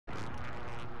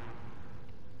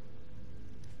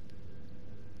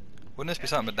Wouldn't this be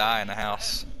something to die in the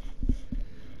house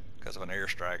because of an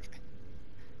airstrike?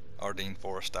 Ardeen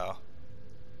Forest style.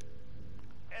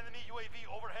 Enemy UAV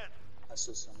overhead. That's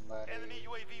just somebody. Enemy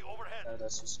UAV overhead. No,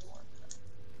 that's just one.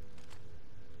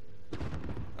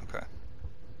 Okay.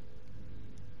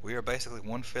 We are basically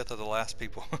 1/5 of the last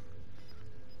people.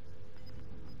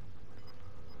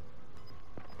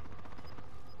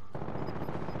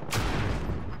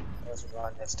 There's a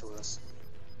rock next to us.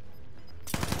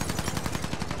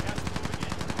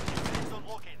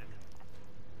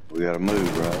 We gotta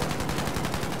move,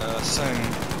 right? Soon.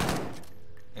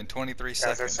 In 23 Guys,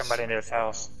 seconds. there's somebody in this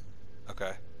house.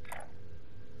 Okay.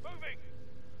 Moving.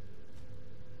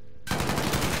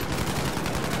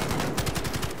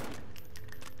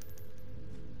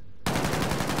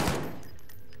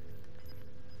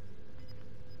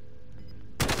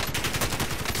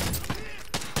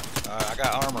 I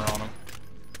got armor on him.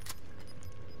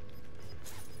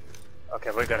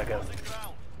 Okay, we gotta go.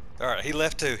 Alright, he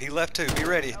left too. He left too. Be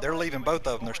ready. They're leaving both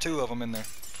of them. There's 2 of them in there.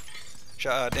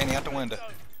 Danny, out the window.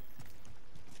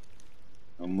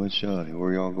 I'm with Shotty.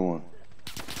 Where y'all going?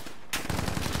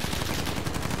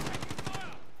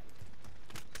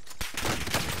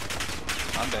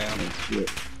 I'm down. Shit.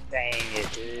 Dang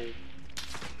it, dude.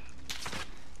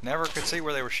 Never could see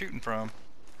where they were shooting from.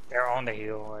 They're on the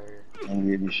hill right here. I'm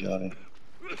getting you, Shotty.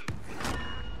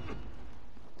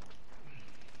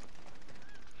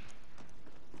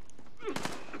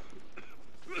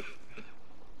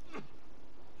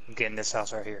 I'm getting this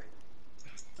house right here.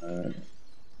 Alright.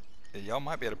 Yeah, y'all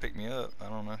might be able to pick me up. I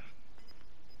don't know.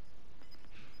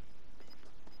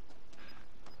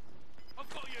 I've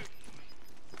got you.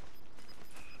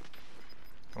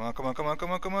 Come on, come on, come on,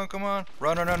 come on, come on, come on.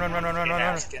 Run, run, run, run, run, run, run, run,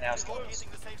 run. Get out. Using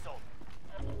the safe zone.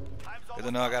 Time's Good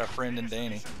to know I got a friend in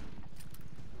Danny.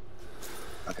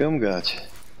 I come got you.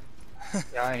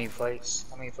 Y'all any plates?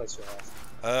 How many plates do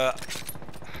you have?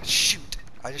 Shoot.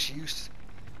 I just used.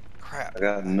 Crap. I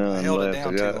got none I held left. it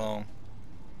down I got too long.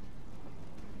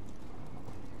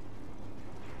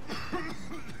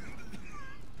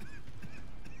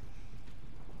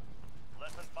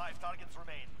 less than 5 targets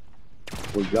remain.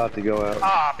 We got to go out.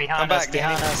 Ah, behind Come us, back,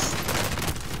 behind Danny. us.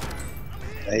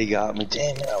 He got me.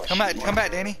 Damn it. I was Come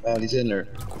back, Danny. Oh, he's in there.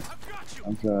 I've got you.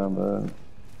 I'm trying, bud.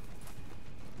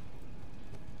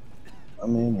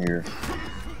 I'm in here.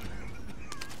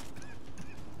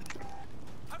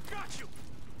 I've got you.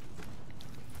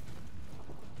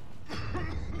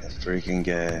 That freaking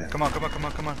gas. Come on, come on, come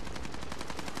on, come on.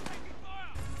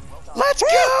 Well done. Let's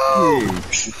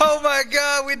go! Oh my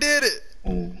God, we did it!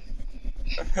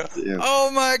 Yeah. Oh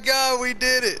my God, we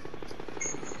did it!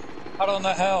 I don't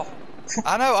know how.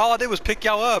 I know, all I did was pick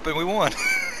y'all up and we won.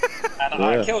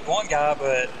 Yeah. I killed one guy,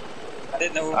 but I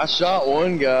didn't know. I shot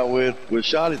one guy with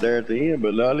Shotty there at the end,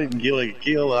 but I didn't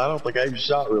kill. I don't think I even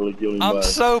shot really kill anybody. I'm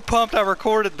so pumped I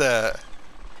recorded that.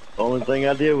 Only thing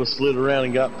I did was slid around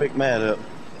and got picked Matt up.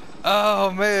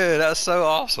 Oh man, that's so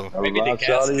awesome. I Maybe the revived gas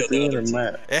Shotty killed at the the end other and two.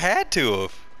 Matt. It had to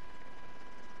have.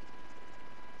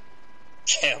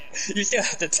 Damn, you still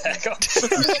have to tag on. You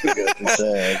still got the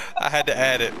tag. I had to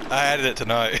add it. I added it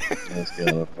tonight. That's kind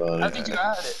of funny. How did you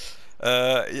add it?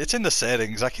 It's in the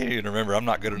settings. I can't even remember. I'm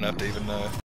not good enough to even know.